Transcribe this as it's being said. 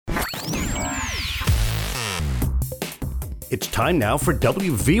It's time now for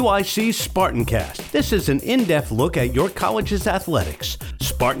WVYC Spartancast. This is an in-depth look at your college's athletics.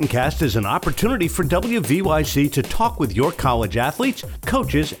 Spartancast is an opportunity for WVYC to talk with your college athletes,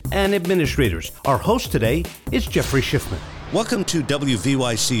 coaches, and administrators. Our host today is Jeffrey Schiffman. Welcome to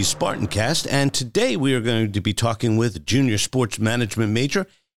WVYC Spartancast, and today we are going to be talking with junior sports management major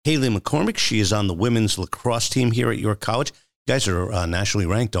Hayley McCormick. She is on the women's lacrosse team here at your college. You guys are nationally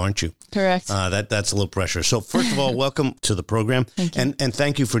ranked, aren't you? Correct. That's a little pressure. So first of all, welcome to the program, and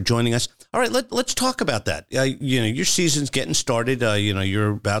thank you for joining us. All right, let's talk about that. Your season's getting started.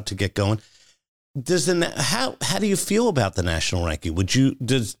 You're about to get going. How do you feel about the national ranking?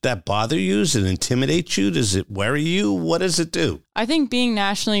 Does that bother you? Does it intimidate you? Does it worry you? What does it do? I think being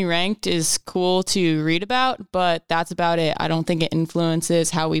nationally ranked is cool to read about, but that's about it. I don't think it influences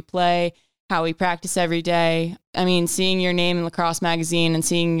how we play, how we practice every day. I mean, seeing your name in Lacrosse magazine and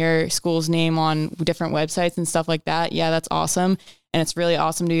seeing your school's name on different websites and stuff like that, yeah, that's awesome. And it's really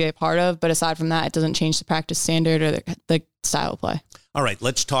awesome to be a part of. But aside from that, it doesn't change the practice standard or the style of play. All right,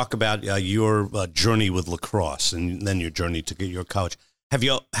 let's talk about your journey with lacrosse and then your journey to get your college.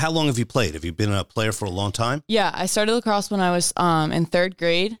 How long have you played? Have you been a player for a long time? Yeah, I started lacrosse when I was in third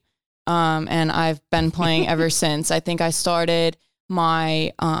grade, and I've been playing ever since. I think I started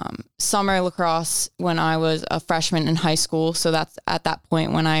my summer lacrosse when I was a freshman in high school. So that's at that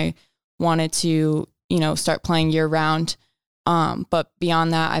point when I wanted to, start playing year round. But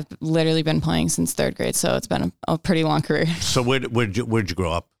beyond that, I've literally been playing since third grade. So it's been a pretty long career. So where'd you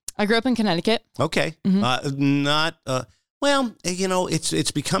grow up? I grew up in Connecticut. Okay. Mm-hmm.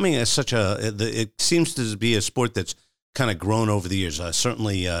 It's becoming it seems to be a sport that's kind of grown over the years.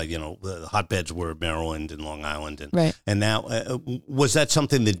 Certainly, the hotbeds were Maryland and Long Island. Right. And now, was that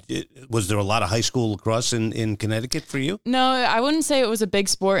something was there a lot of high school lacrosse in Connecticut for you? No, I wouldn't say it was a big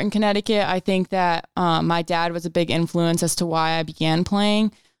sport in Connecticut. I think that my dad was a big influence as to why I began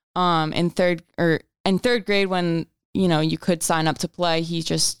playing. In third grade when, you could sign up to play, he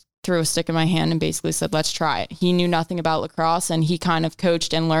just threw a stick in my hand and basically said, let's try it. He knew nothing about lacrosse and he kind of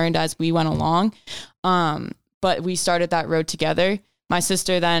coached and learned as we went along. But we started that road together. My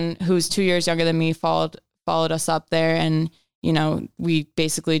sister then, who's 2 years younger than me, followed us up there. And, we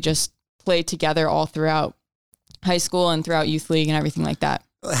basically just played together all throughout high school and throughout youth league and everything like that.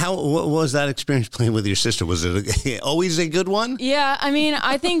 What was that experience playing with your sister? Was it always a good one? Yeah, I mean,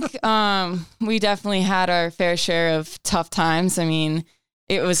 I think we definitely had our fair share of tough times. I mean,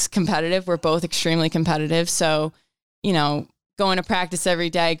 it was competitive. We're both extremely competitive. So, going to practice every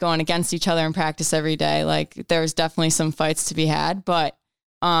day, going against each other in practice every day. Like there was definitely some fights to be had, but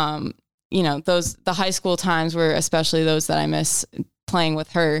the high school times were especially those that I miss playing with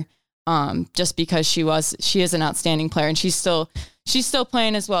her, just because she is an outstanding player and she's still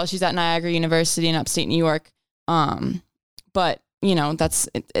playing as well. She's at Niagara University in upstate New York. But that's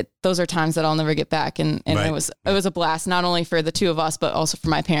it. Those are times that I'll never get back. And right. It was a blast, not only for the two of us, but also for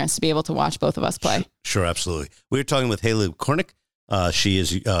my parents to be able to watch both of us play. Sure, absolutely. We're talking with Hayley McCormick. She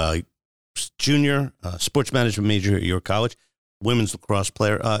is a junior sports management major at your college, women's lacrosse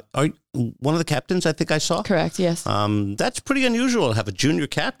player. Are you one of the captains I think I saw? Correct, yes. That's pretty unusual to have a junior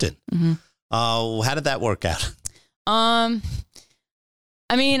captain. Mm-hmm. How did that work out? I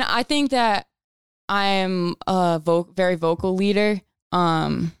mean, I think that I am a very vocal leader.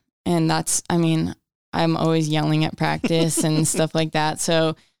 And I'm always yelling at practice and stuff like that.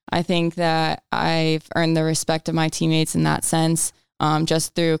 So I think that I've earned the respect of my teammates in that sense,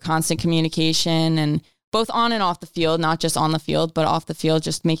 just through constant communication and both on and off the field, not just on the field, but off the field,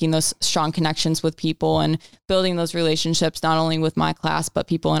 just making those strong connections with people and building those relationships, not only with my class, but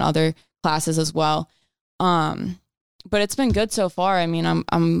people in other classes as well. But it's been good so far. I mean,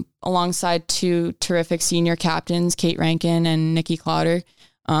 I'm alongside two terrific senior captains, Kate Rankin and Nikki Clowder,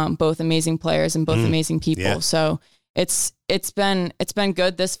 both amazing players and both amazing people. Yeah. So it's been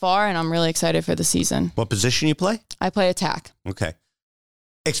good this far, and I'm really excited for the season. What position you play? I play attack. Okay.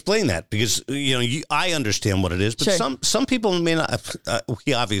 Explain that, because I understand what it is, but sure. Some people may not.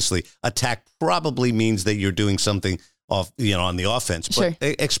 Obviously, attack probably means that you're doing something on the offense. But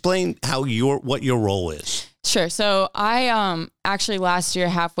sure. Explain what your role is. Sure. So I actually last year,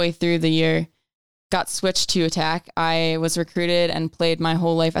 halfway through the year, got switched to attack. I was recruited and played my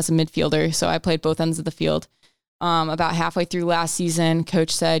whole life as a midfielder, so I played both ends of the field. About halfway through last season, coach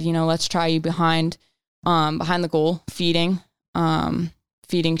said, let's try you behind the goal, feeding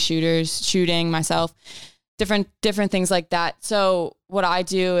shooters, shooting myself, different things like that. So what I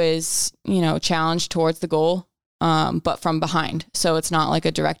do is, challenge towards the goal, but from behind. So it's not like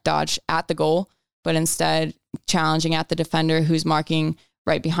a direct dodge at the goal, but instead challenging at the defender who's marking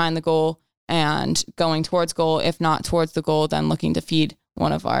right behind the goal and going towards goal. If not towards the goal, then looking to feed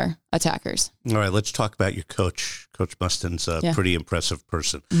one of our attackers. All right, let's talk about your coach. Coach Mustin's a pretty impressive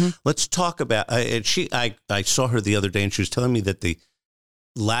person. Mm-hmm. Let's talk about, I saw her the other day and she was telling me that the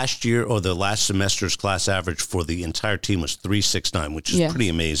last year or the last semester's class average for the entire team was 369, which is pretty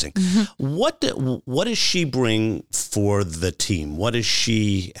amazing. Mm-hmm. What does she bring for the team?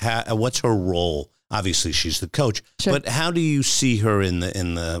 What's her role? Obviously, she's the coach, but how do you see her in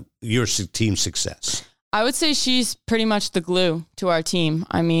your team success? I would say she's pretty much the glue to our team.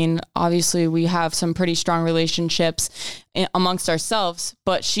 I mean, obviously, we have some pretty strong relationships amongst ourselves,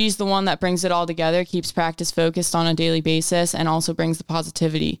 but she's the one that brings it all together, keeps practice focused on a daily basis, and also brings the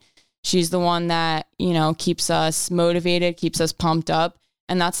positivity. She's the one that, keeps us motivated, keeps us pumped up,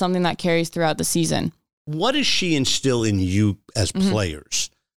 and that's something that carries throughout the season. What does she instill in you as players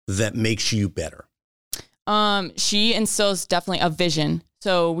that makes you better? She instills definitely a vision.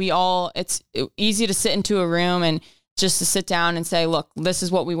 So it's easy to sit into a room and just to sit down and say, look, this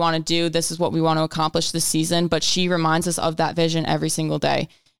is what we want to do. This is what we want to accomplish this season. But she reminds us of that vision every single day.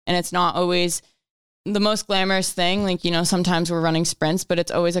 And it's not always the most glamorous thing. Like, sometimes we're running sprints, but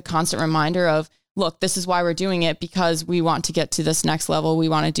it's always a constant reminder of, look, this is why we're doing it, because we want to get to this next level. We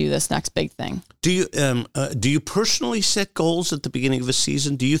want to do this next big thing. Do you personally set goals at the beginning of a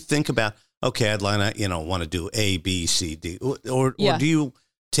season? Do you think about, okay, I'd want to do A, B, C, D, or do you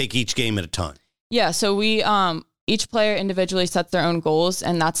take each game at a time? Yeah. So we, each player individually sets their own goals,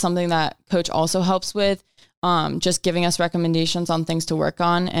 and that's something that coach also helps with, just giving us recommendations on things to work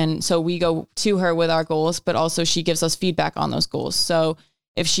on. And so we go to her with our goals, but also she gives us feedback on those goals. So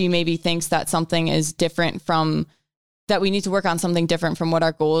if she maybe thinks that something is different that we need to work on something different from what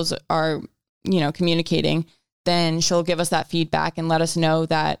our goals are, communicating, then she'll give us that feedback and let us know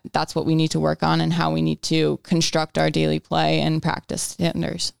that that's what we need to work on and how we need to construct our daily play and practice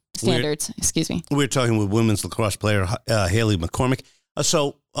standards. Excuse me. We're talking with women's lacrosse player Hayley McCormick.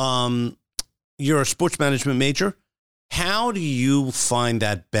 So you're a sports management major. How do you find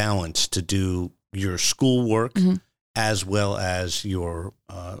that balance to do your schoolwork as well as your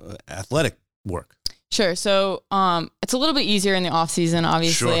athletic work? Sure. So it's a little bit easier in the off season.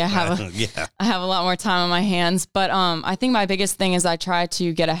 Obviously, sure. I have a lot more time on my hands. But I think my biggest thing is I try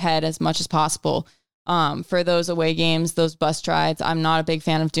to get ahead as much as possible. For those away games, those bus rides, I'm not a big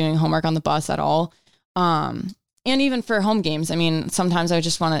fan of doing homework on the bus at all. And even for home games, I mean, sometimes I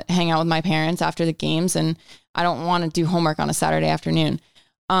just want to hang out with my parents after the games, and I don't want to do homework on a Saturday afternoon.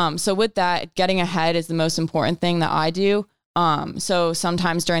 So with that, getting ahead is the most important thing that I do. So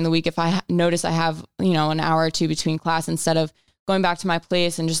sometimes during the week, if I notice I have, an hour or two between class, instead of going back to my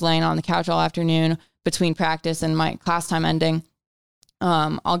place and just laying on the couch all afternoon between practice and my class time ending,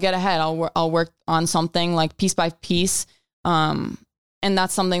 I'll get ahead. I'll work on something like piece by piece. And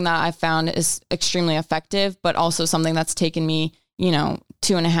that's something that I found is extremely effective, but also something that's taken me,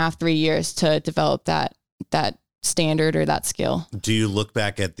 2.5, 3 years to develop that standard or that skill. Do you look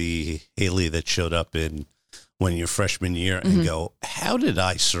back at the Hayley that showed up when your freshman year and go, how did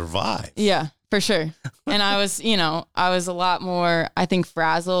I survive? Yeah, for sure. And I was a lot more, I think,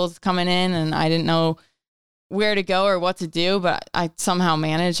 frazzled coming in, and I didn't know where to go or what to do, but I somehow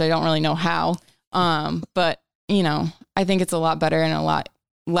managed. I don't really know how. But I think it's a lot better and a lot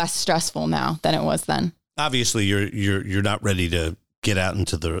less stressful now than it was then. Obviously you're not ready to get out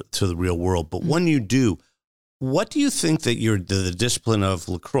into the real world, but when you do, what do you think that the discipline of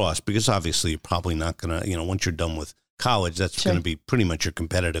lacrosse, because obviously you're probably not going to, once you're done with college, that's going to be pretty much your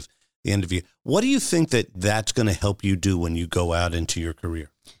competitive, the end of you. What do you think that's going to help you do when you go out into your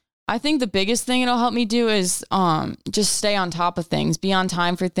career? I think the biggest thing it'll help me do is just stay on top of things, be on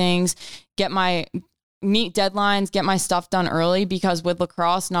time for things, meet deadlines, get my stuff done early, because with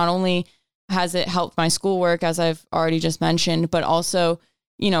lacrosse, not only has it helped my schoolwork, as I've already just mentioned, but also,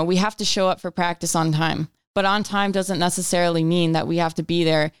 we have to show up for practice on time. But on time doesn't necessarily mean that we have to be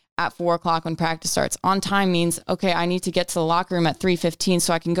there at 4:00 when practice starts. On time means, okay, I need to get to the locker room at 3:15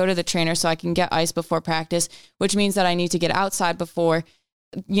 so I can go to the trainer so I can get ice before practice, which means that I need to get outside before,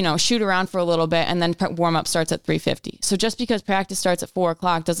 shoot around for a little bit, and then warm up starts at 3:50. So just because practice starts at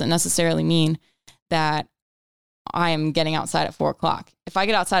 4:00 doesn't necessarily mean that I am getting outside at 4:00. If I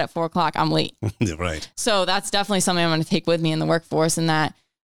get outside at 4:00, I'm late. Right. So that's definitely something I'm going to take with me in the workforce, and that,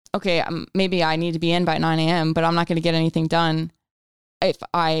 okay, maybe I need to be in by 9 a.m., but I'm not going to get anything done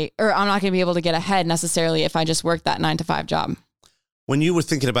I'm not going to be able to get ahead necessarily if I just work that 9 to 5 job. When you were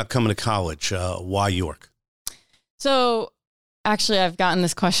thinking about coming to college, why York? So actually, I've gotten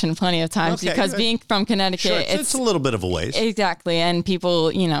this question plenty of times because being from Connecticut, it's a little bit of a ways. Exactly. And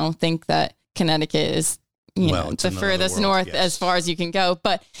people, think that Connecticut is, the furthest north as far as you can go.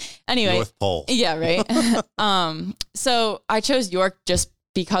 But anyway, North Pole. Yeah, right. So I chose York just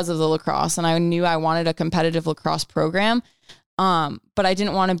because of the lacrosse, and I knew I wanted a competitive lacrosse program. But I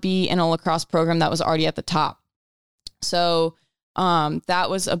didn't want to be in a lacrosse program that was already at the top. So that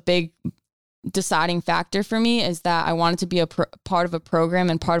was a big deciding factor for me, is that I wanted to be a part of a program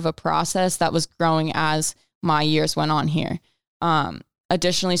and part of a process that was growing as my years went on here.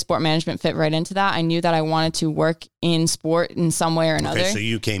 Additionally, sport management fit right into that. I knew that I wanted to work in sport in some way or another. Okay, so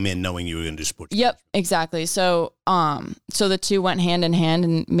you came in knowing you were going to do sports. Yep, exactly. So so the two went hand in hand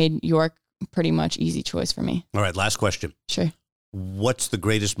and made York pretty much easy choice for me. All right, last question. Sure. What's the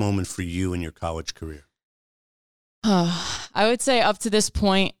greatest moment for you in your college career? I would say up to this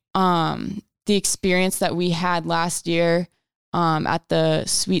point, the experience that we had last year at the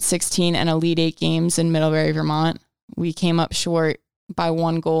Sweet 16 and Elite 8 games in Middlebury, Vermont. We came up short by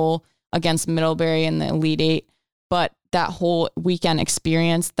 1 goal against Middlebury in the Elite 8. But that whole weekend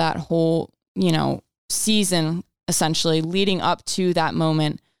experience, that whole, season essentially leading up to that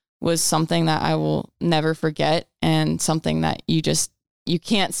moment was something that I will never forget, and something that you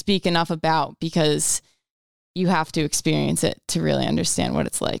can't speak enough about, because you have to experience it to really understand what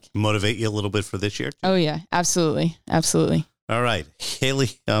it's like. Motivate you a little bit for this year? Oh, yeah, absolutely. Absolutely. All right. Hayley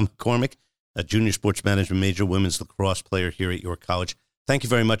McCormick, a junior sports management major, women's lacrosse player here at York College. Thank you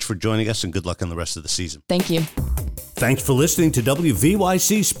very much for joining us, and good luck on the rest of the season. Thank you. Thanks for listening to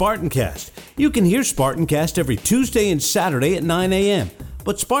WVYC Spartancast. You can hear Spartancast every Tuesday and Saturday at 9 a.m.,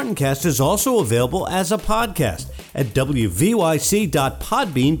 but Spartancast is also available as a podcast at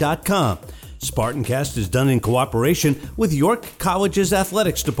wvyc.podbean.com. Spartancast is done in cooperation with York College's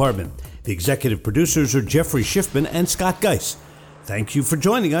Athletics Department. The executive producers are Jeffrey Schiffman and Scott Geis. Thank you for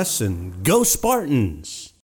joining us, and go Spartans!